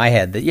number in my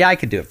head that, yeah, I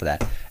could do it for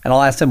that. And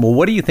I'll ask them, well,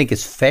 what do you think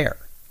is fair?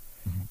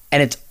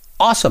 And it's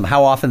awesome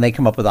how often they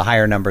come up with a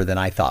higher number than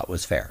I thought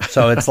was fair.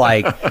 So it's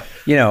like,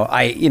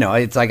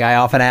 it's like I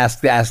often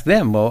ask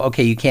them, well,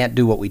 okay, you can't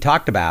do what we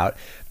talked about.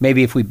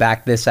 Maybe if we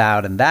back this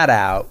out and that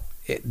out,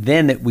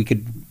 then we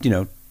could,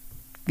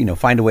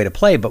 find a way to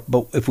play. But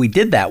if we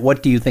did that,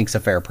 what do you think's a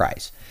fair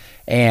price?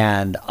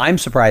 And I'm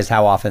surprised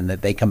how often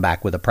that they come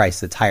back with a price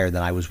that's higher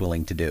than I was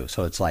willing to do.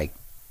 So it's like,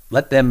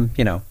 let them,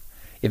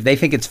 if they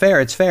think it's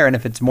fair, it's fair. And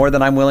if it's more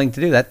than I'm willing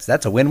to do,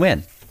 that's a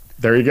win-win.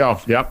 There you go.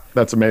 Yep.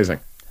 That's amazing.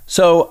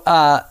 So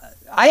I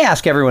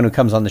ask everyone who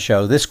comes on the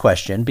show this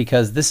question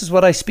because this is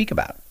what I speak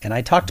about. And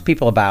I talk to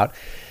people about,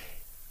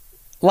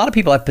 a lot of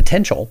people have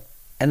potential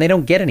and they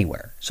don't get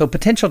anywhere. So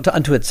potential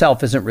unto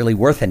itself isn't really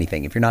worth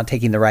anything if you're not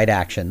taking the right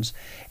actions.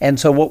 And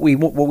so what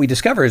we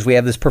discover is we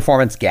have this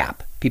performance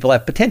gap. People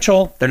have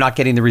potential, they're not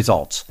getting the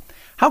results.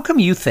 How come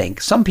you think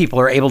some people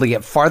are able to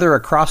get farther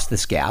across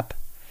this gap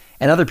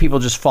and other people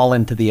just fall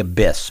into the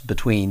abyss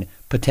between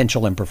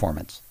potential and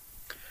performance?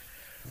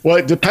 Well,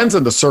 it depends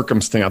on the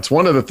circumstance.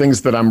 One of the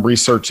things that I'm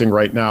researching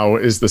right now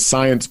is the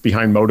science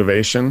behind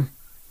motivation.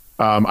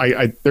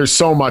 There's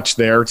so much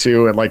there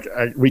too,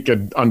 and we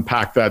could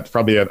unpack that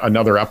probably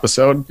another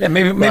episode. Yeah,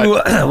 maybe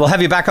we'll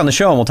have you back on the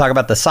show and we'll talk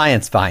about the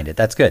science behind it.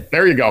 That's good.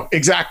 There you go.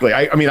 Exactly.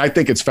 I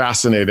think it's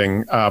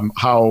fascinating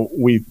how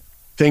we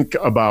think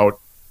about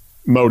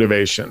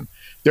motivation.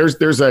 There's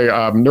a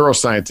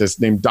neuroscientist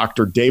named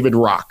Dr. David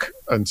Rock,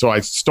 and so I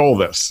stole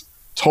this.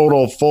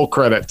 Total full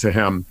credit to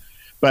him.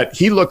 But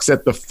he looks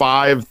at the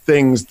 5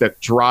 things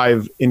that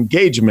drive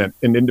engagement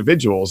in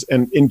individuals.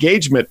 And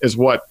engagement is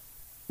what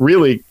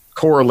really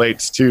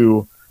correlates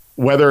to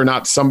whether or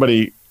not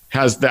somebody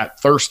has that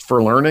thirst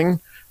for learning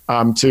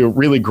to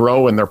really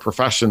grow in their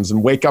professions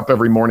and wake up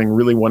every morning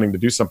really wanting to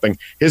do something.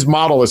 His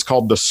model is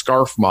called the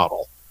SCARF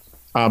model.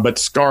 But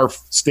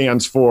SCARF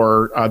stands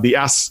for, the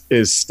S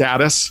is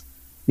status,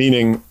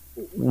 meaning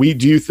we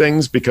do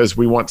things because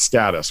we want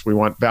status. We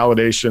want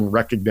validation,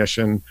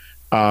 recognition.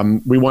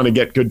 We want to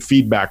get good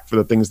feedback for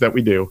the things that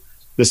we do.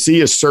 The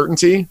C is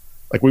certainty.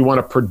 Like, we want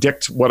to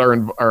predict what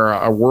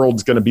our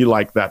world's going to be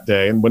like that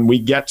day. And when we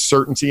get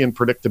certainty and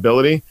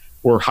predictability,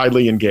 we're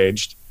highly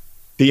engaged.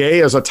 The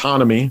A is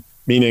autonomy,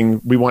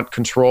 meaning we want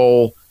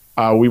control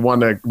We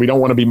don't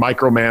want to be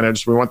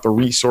micromanaged. We want the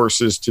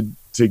resources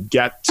to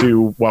get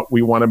to what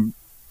we want to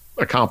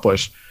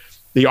accomplish.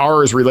 The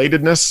R is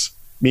relatedness,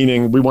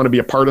 meaning we want to be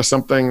a part of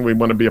something. We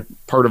want to be a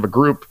part of a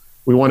group.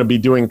 We want to be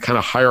doing kind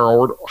of higher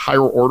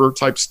order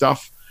type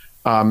stuff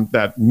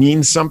that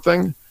means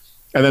something.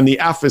 And then the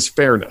F is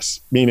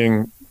fairness,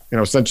 meaning,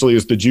 essentially,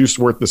 is the juice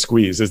worth the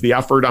squeeze? Is the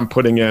effort I'm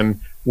putting in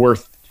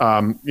worth,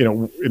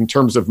 in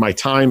terms of my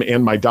time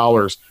and my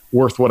dollars,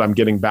 worth what I'm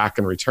getting back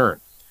in return?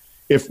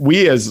 If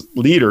we as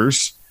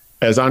leaders,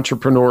 as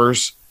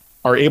entrepreneurs,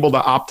 are able to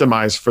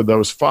optimize for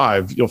those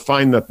 5, you'll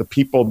find that the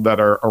people that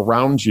are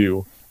around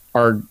you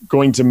are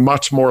going to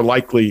much more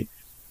likely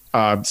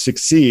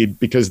succeed,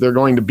 because they're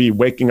going to be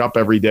waking up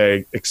every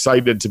day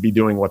excited to be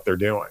doing what they're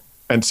doing.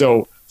 And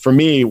so for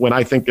me, when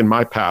I think in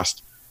my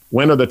past,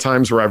 when are the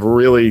times where I've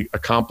really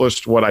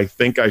accomplished what I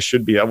think I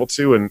should be able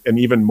to, and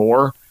even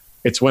more,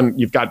 it's when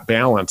you've got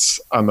balance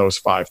on those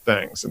 5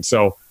 things. And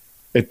so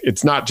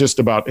it's not just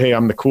about, hey,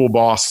 I'm the cool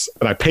boss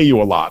and I pay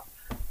you a lot.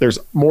 There's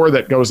more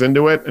that goes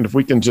into it. And if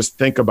we can just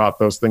think about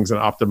those things in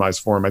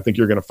optimized form, I think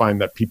you're going to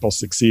find that people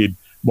succeed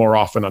more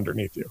often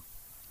underneath you.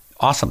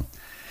 Awesome.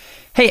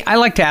 Hey, I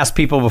like to ask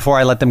people before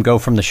I let them go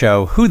from the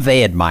show who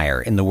they admire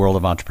in the world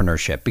of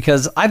entrepreneurship,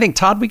 because I think,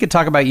 Todd, we could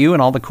talk about you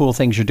and all the cool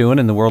things you're doing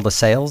in the world of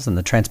sales and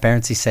the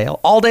transparency sale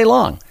all day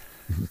long.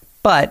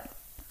 But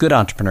good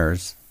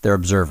entrepreneurs, they're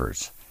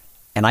observers.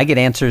 And I get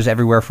answers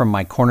everywhere from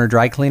my corner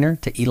dry cleaner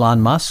to Elon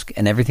Musk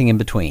and everything in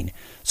between.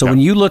 So when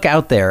you look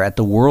out there at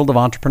the world of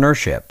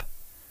entrepreneurship,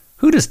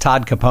 who does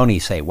Todd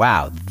Caponi say,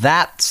 wow,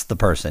 that's the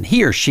person,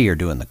 he or she are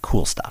doing the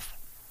cool stuff?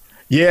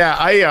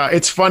 Yeah,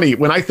 it's funny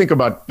when I think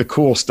about the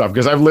cool stuff,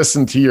 because I've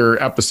listened to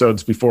your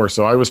episodes before,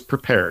 so I was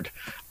prepared.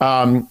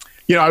 I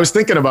was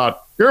thinking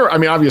about,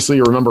 obviously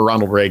you remember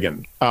Ronald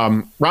Reagan.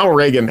 Ronald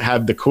Reagan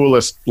had the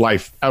coolest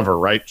life ever,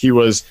 right? He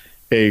was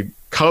a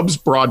Cubs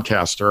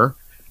broadcaster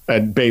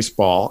at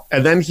baseball,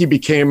 and then he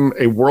became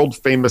a world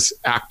famous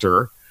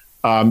actor,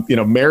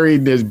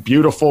 married his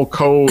beautiful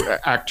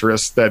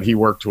co-actress that he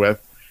worked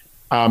with.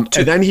 And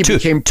then he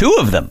became two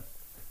of them.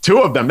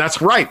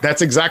 That's right.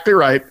 That's exactly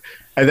right.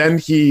 And then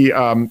he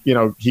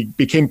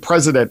became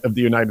president of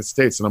the United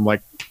States. And I'm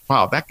like,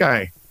 wow, that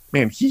guy,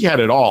 man, he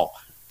had it all.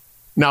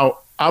 Now,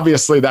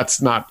 obviously,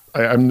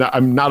 I'm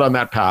not on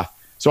that path.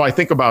 So I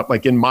think about,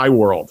 like, in my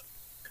world,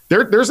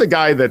 there's a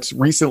guy that's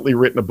recently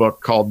written a book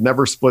called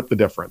Never Split the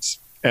Difference.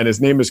 And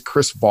his name is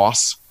Chris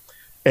Voss.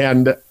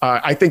 And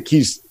I think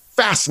he's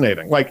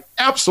fascinating, like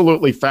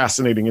absolutely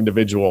fascinating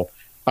individual.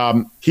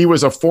 He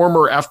was a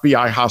former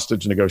FBI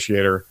hostage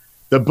negotiator.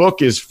 The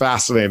book is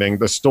fascinating.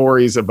 The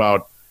stories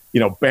about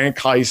bank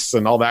heists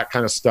and all that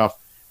kind of stuff.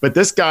 But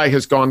this guy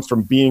has gone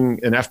from being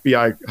an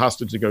FBI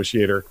hostage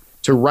negotiator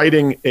to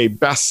writing a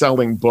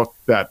best-selling book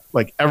that,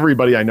 like,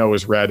 everybody I know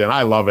has read, and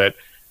I love it.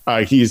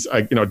 He's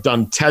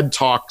done TED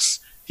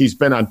Talks. He's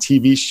been on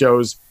TV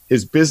shows.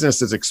 His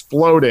business is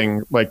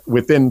exploding, like,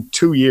 within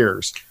 2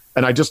 years.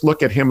 And I just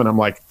look at him and I'm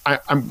like,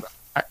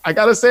 I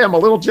got to say, I'm a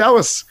little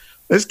jealous.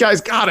 This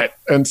guy's got it.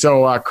 And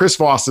so Chris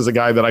Voss is a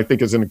guy that I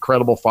think is an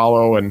incredible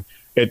follow, and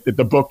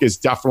the book is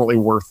definitely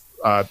worth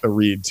the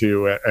read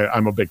too.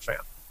 I'm a big fan.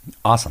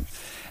 Awesome.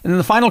 And then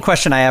the final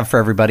question I have for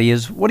everybody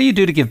is, what do you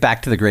do to give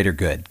back to the greater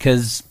good?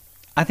 Because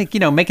I think,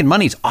 making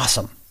money is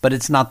awesome, but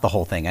it's not the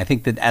whole thing. I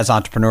think that as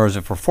entrepreneurs,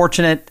 if we're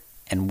fortunate,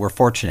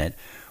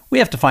 we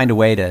have to find a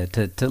way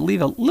to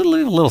leave a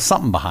little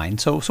something behind.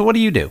 So what do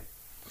you do?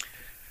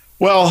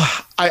 Well,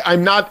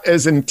 I'm not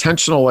as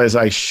intentional as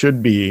I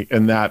should be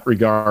in that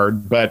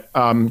regard, but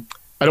I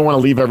don't want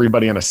to leave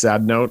everybody on a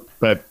sad note,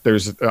 but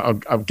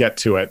I'll get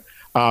to it.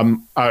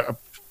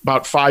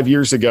 About 5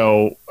 years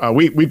ago,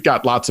 we've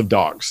got lots of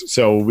dogs.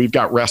 So we've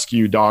got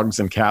rescue dogs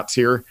and cats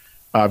here.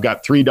 I've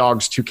got 3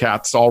 dogs, 2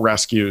 cats, all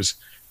rescues.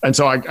 And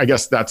so I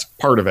guess that's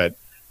part of it.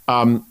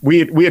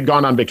 We had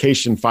gone on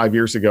vacation 5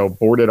 years ago,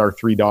 boarded our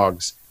 3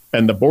 dogs,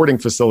 and the boarding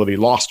facility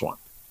lost one.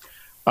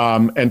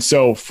 And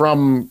so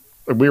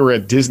we were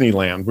at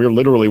Disneyland. We were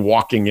literally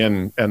walking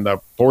in, and the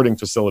boarding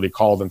facility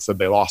called and said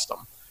they lost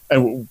them.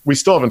 And we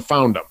still haven't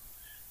found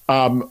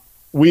them.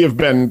 We have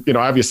been,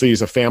 obviously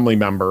he's a family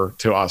member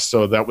to us,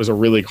 so that was a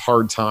really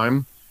hard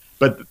time.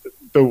 But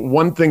the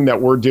one thing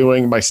that we're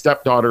doing, my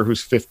stepdaughter,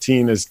 who's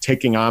 15, is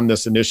taking on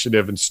this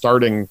initiative and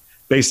starting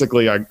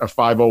basically a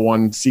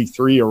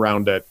 501c3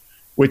 around it,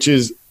 which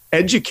is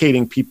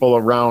educating people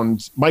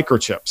around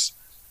microchips,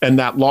 and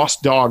that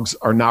lost dogs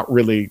are not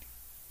really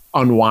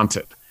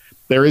unwanted.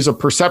 There is a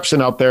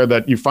perception out there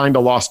that you find a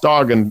lost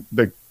dog and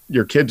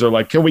your kids are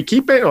like, can we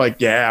keep it? You're like,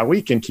 yeah,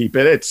 we can keep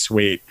it. It's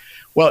sweet.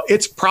 Well,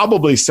 it's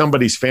probably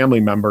somebody's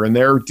family member, and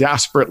they're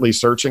desperately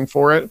searching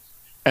for it.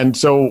 And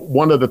so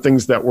one of the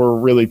things that we're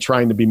really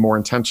trying to be more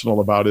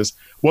intentional about is,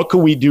 what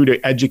can we do to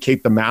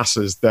educate the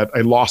masses that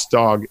a lost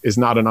dog is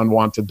not an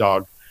unwanted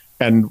dog,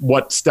 and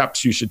what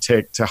steps you should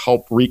take to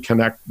help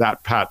reconnect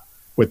that pet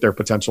with their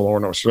potential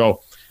owner.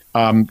 So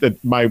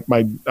my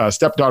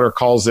stepdaughter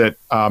calls it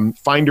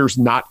finders,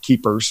 not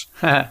keepers.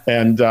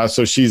 And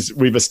so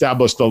we've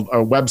established a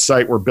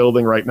website we're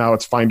building right now.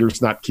 It's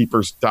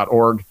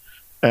findersnotkeepers.org.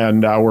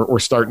 And we're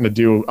starting to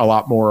do a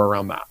lot more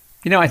around that.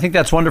 I think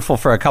that's wonderful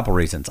for a couple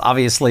reasons.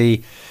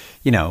 Obviously,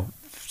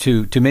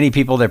 to many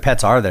people, their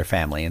pets are their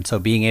family. And so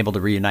being able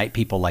to reunite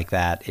people like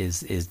that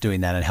is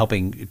doing that, and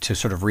helping to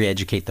sort of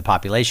re-educate the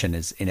population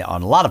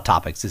on a lot of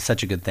topics is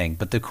such a good thing.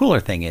 But the cooler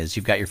thing is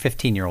you've got your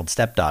 15-year-old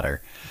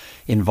stepdaughter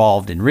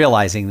involved in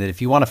realizing that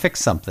if you want to fix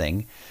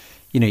something,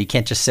 you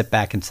can't just sit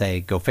back and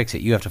say, go fix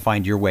it. You have to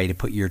find your way to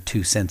put your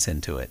 2 cents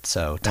into it.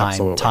 So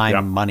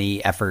time,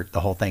 money, effort, the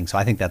whole thing. So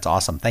I think that's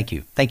awesome. Thank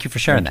you. Thank you for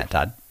sharing that,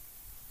 Todd.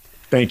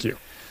 Thank you.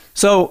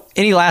 So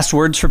any last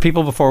words for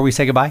people before we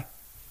say goodbye?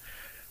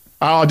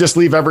 I'll just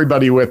leave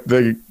everybody with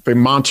the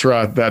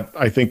mantra that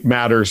I think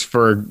matters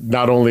for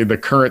not only the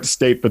current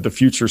state, but the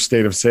future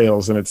state of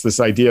sales. And it's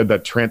this idea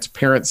that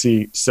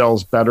transparency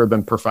sells better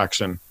than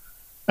perfection.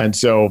 And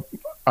so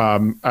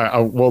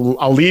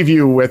I'll leave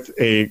you with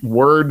a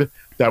word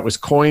that was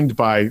coined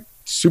by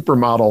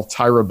supermodel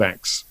Tyra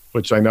Banks,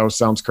 which I know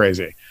sounds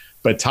crazy,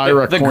 but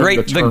Tyra the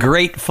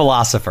great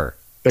philosopher,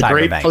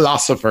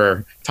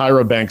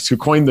 Tyra Banks, who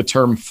coined the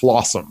term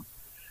flossom.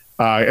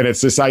 And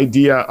it's this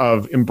idea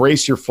of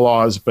embrace your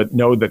flaws, but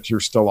know that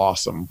you're still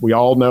awesome. We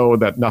all know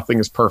that nothing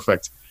is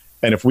perfect.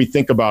 And if we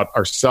think about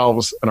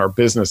ourselves and our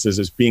businesses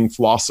as being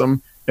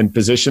flossom and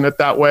position it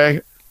that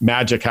way,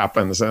 magic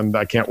happens. And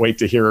I can't wait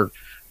to hear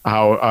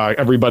how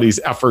everybody's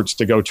efforts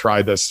to go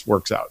try this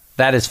works out.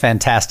 That is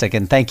fantastic.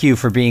 And thank you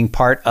for being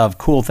part of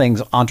Cool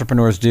Things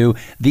Entrepreneurs Do,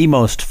 the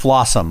most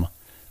flossom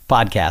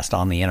podcast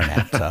on the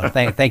internet. So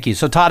thank you.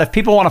 So Todd, if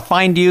people want to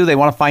find you, they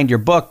want to find your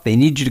book, they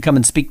need you to come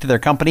and speak to their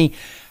company,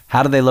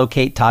 how do they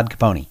locate Todd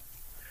Capone?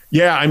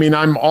 Yeah,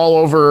 I'm all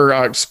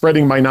over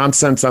spreading my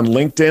nonsense on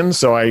LinkedIn.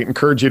 So I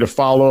encourage you to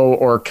follow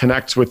or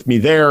connect with me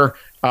there.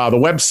 The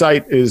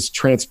website is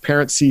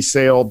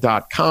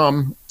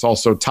transparencysale.com. It's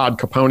also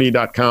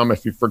toddcapone.com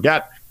if you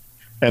forget.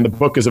 And the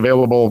book is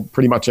available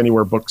pretty much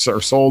anywhere books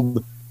are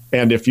sold.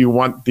 And if you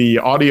want the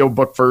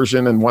audiobook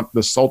version and want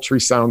the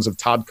sultry sounds of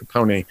Todd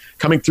Capone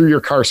coming through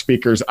your car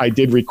speakers, I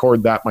did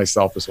record that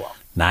myself as well.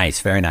 Nice.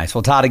 Very nice.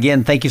 Well, Todd,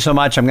 again, thank you so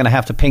much. I'm going to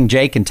have to ping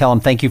Jake and tell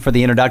him thank you for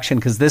the introduction,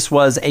 because this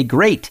was a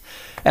great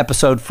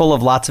episode full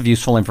of lots of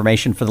useful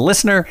information for the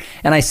listener.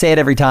 And I say it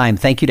every time.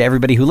 Thank you to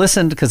everybody who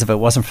listened, because if it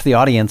wasn't for the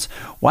audience,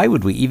 why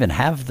would we even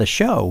have the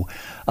show?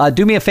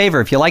 Do me a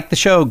favor. If you like the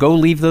show, go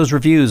leave those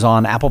reviews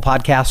on Apple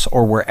Podcasts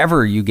or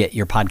wherever you get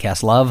your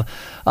podcast love.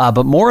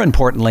 But more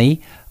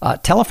importantly,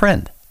 tell a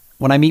friend.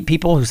 When I meet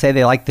people who say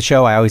they like the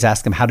show, I always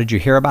ask them, how did you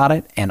hear about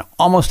it? And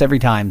almost every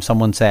time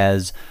someone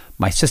says,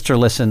 my sister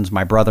listens,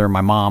 my brother,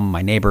 my mom,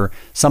 my neighbor,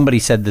 somebody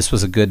said this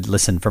was a good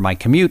listen for my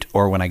commute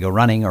or when I go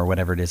running or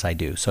whatever it is I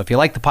do. So if you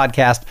like the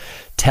podcast,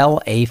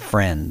 tell a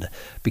friend,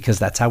 because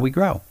that's how we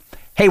grow.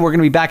 Hey, we're going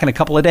to be back in a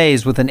couple of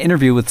days with an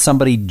interview with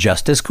somebody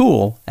just as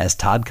cool as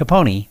Todd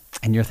Capone.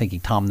 And you're thinking,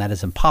 Tom, that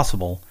is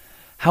impossible.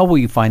 How will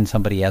you find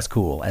somebody as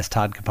cool as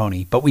Todd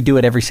Capone? But we do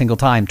it every single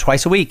time,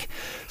 twice a week.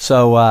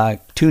 So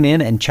tune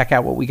in and check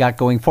out what we got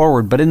going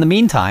forward. But in the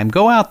meantime,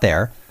 go out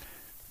there,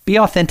 be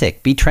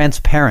authentic, be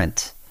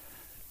transparent,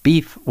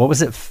 be, what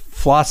was it?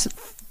 Flossom.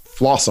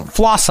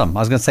 Flossom. I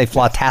was going to say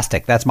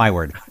flawtastic. That's my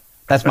word.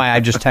 I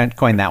just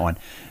coined that one.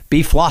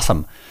 Be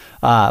flossom.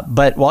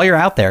 But while you're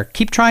out there,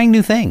 keep trying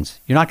new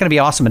things. You're not going to be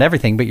awesome at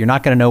everything, but you're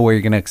not going to know where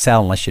you're going to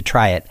excel unless you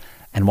try it.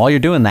 And while you're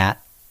doing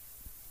that,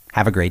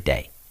 have a great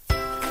day.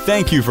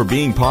 Thank you for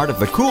being part of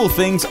the Cool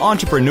Things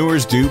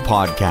Entrepreneurs Do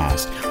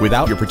podcast.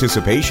 Without your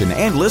participation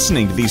and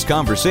listening to these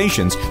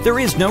conversations, there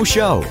is no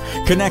show.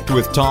 Connect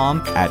with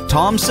Tom at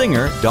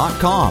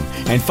tomsinger.com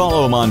and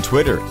follow him on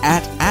Twitter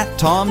at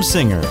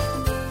 @TomSinger.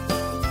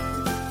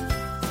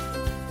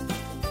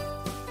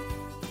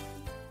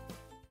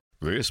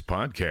 This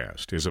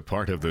podcast is a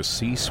part of the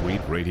C-Suite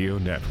Radio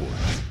Network.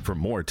 For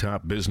more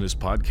top business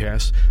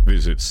podcasts,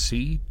 visit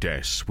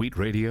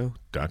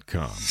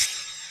c-suiteradio.com.